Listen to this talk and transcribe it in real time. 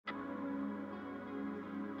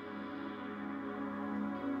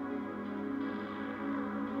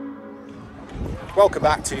welcome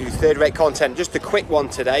back to Third Rate Content. Just a quick one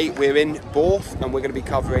today. We're in Borth and we're going to be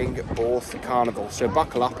covering Borth Carnival, so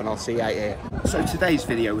buckle up and I'll see you out here. So today's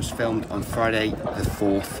video was filmed on Friday the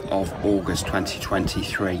 4th of August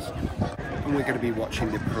 2023 and we're going to be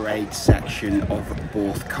watching the parade section of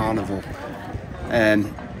Borth Carnival.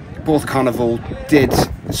 Borth Carnival did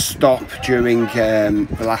stop during the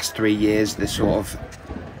last 3 years, the sort of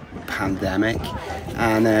pandemic,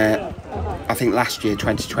 and I think last year,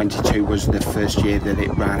 2022, was the first year that it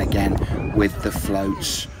ran again with the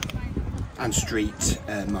floats and street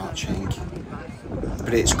marching.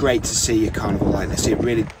 But it's great to see a carnival like this. It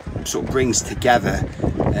really sort of brings together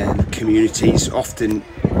communities, often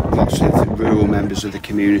lots of rural members of the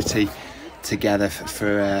community, together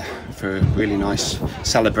for a really nice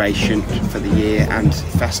celebration for the year and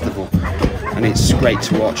festival. And it's great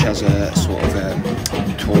to watch as a sort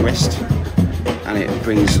of tourist, and it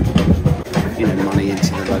brings money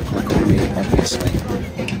into the local economy, obviously.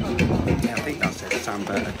 Yeah, I think that's it,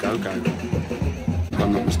 Samba a go-go, if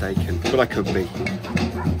I'm not mistaken, but I could be.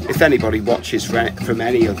 If anybody watches from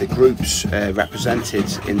any of the groups represented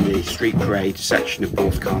in the street parade section of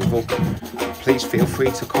Borth Carnival, please feel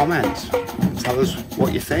free to comment and tell us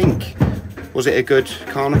what you think. Was it a good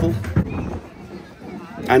carnival?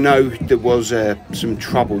 I know there was some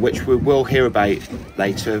trouble, which we will hear about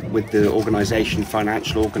later, with the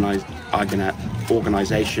financial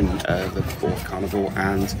organisation of the Borth Carnival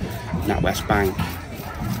and NatWest Bank.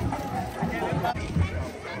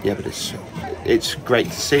 Yeah, but it's great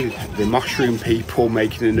to see the mushroom people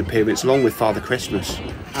making an appearance, along with Father Christmas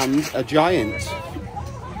and a giant.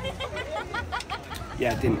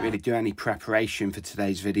 Yeah, I didn't really do any preparation for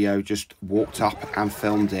today's video, just walked up and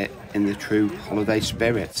filmed it in the true holiday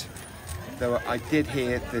spirit. Though I did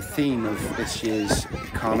hear the theme of this year's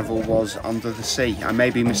carnival was Under the Sea. I may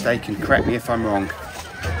be mistaken, correct me if I'm wrong.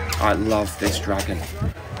 I love this dragon,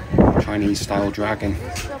 Chinese style dragon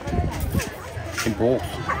in Borth,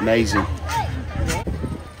 amazing.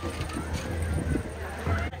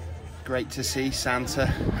 Great to see Santa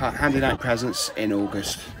handing out presents in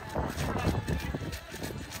August.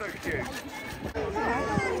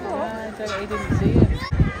 I didn't see it.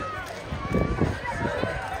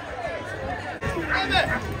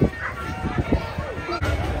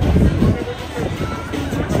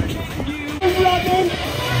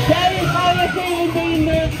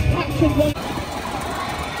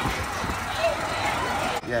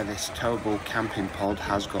 Yeah, this towable camping pod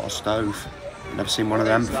has got a stove. Never seen one of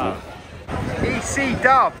them before. EC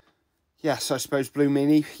dub! Yes, I suppose Blue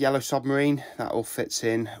Meanie, Yellow Submarine, that all fits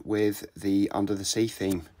in with the Under the Sea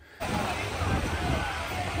theme.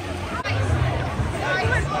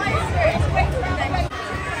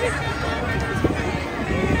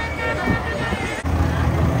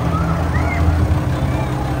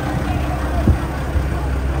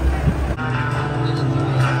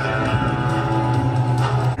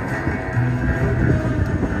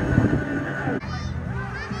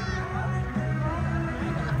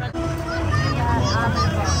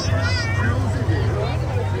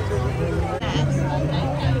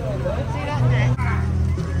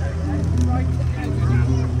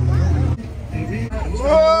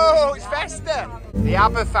 Whoa, it's Festa! The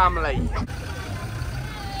Abba family.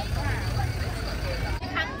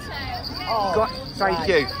 Oh, thank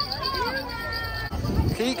you.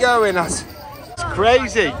 Keep going, it's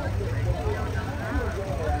crazy.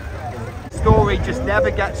 Story just never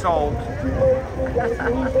gets old.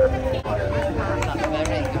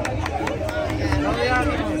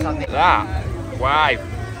 That, wow.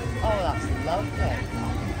 Oh, that's lovely.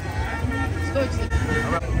 Let's go to the...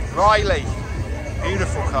 Riley,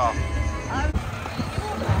 beautiful car.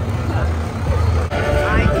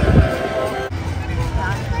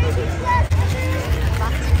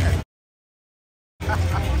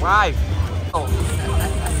 Wow. Oh.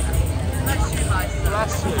 Bless you, my son.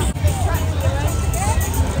 Bless you.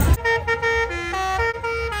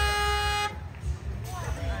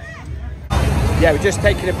 Yeah, we're just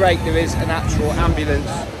taking a break. There is an actual ambulance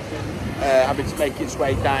having to make its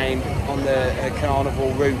way down on the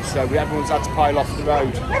carnival route, so everyone's had to pile off the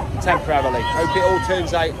road temporarily. Hope it all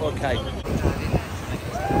turns out okay.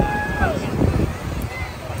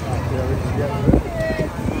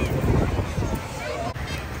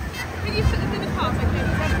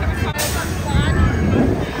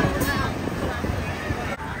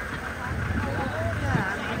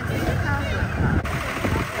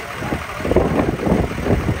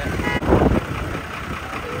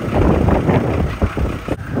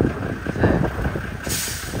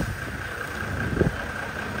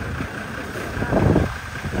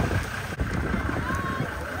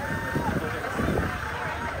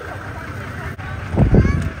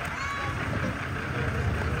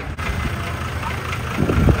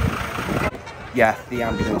 yeah, the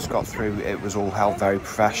ambulance got through. It was all held very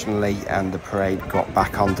professionally, and the parade got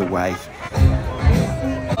back underway.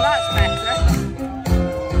 Well, that's better.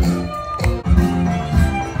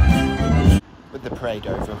 With the parade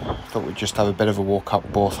over, I thought we'd just have a bit of a walk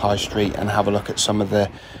up Borth High Street and have a look at some of the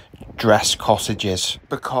dress cottages,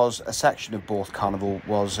 because a section of Borth Carnival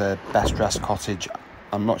was a best dressed cottage.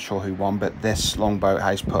 I'm not sure who won, but this Longboat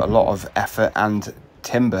House put a lot of effort and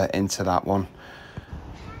timber into that one.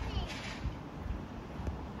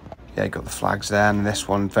 Yeah, got the flags there, and this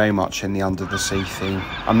one very much in the under the sea theme.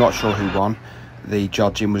 I'm not sure who won. The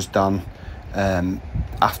judging was done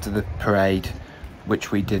after the parade,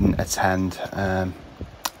 which we didn't attend. And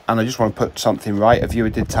I just want to put something right. A viewer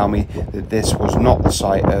did tell me that this was not the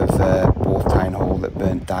site of Borth Town Hall that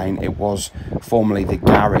burnt down. It was formerly the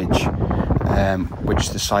garage,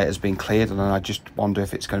 which the site has been cleared, and I just wonder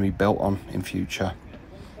if it's going to be built on in future.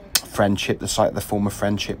 Friendship, the site of the former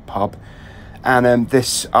Friendship pub. And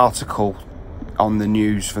this article on the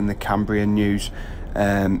news from the Cambrian News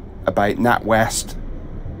about NatWest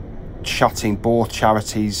shutting Borth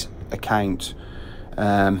Charities account.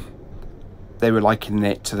 They were likening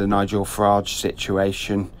it to the Nigel Farage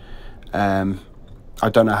situation. I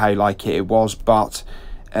don't know how like it was, but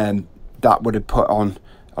that would have put on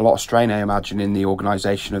a lot of strain, I imagine, in the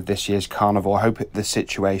organisation of this year's carnival. I hope the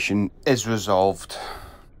situation is resolved.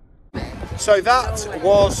 So that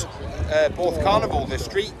was Borth Carnival, the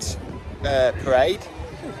street parade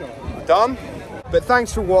done. But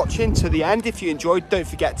thanks for watching to the end. If you enjoyed, don't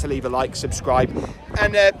forget to leave a like, subscribe,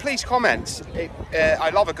 and please comment. I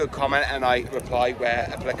love a good comment, and I reply where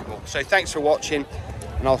applicable. So thanks for watching,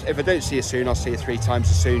 and if I don't see you soon, I'll see you 3 times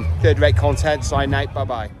as soon. Third rate content, sign out, bye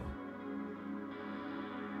bye.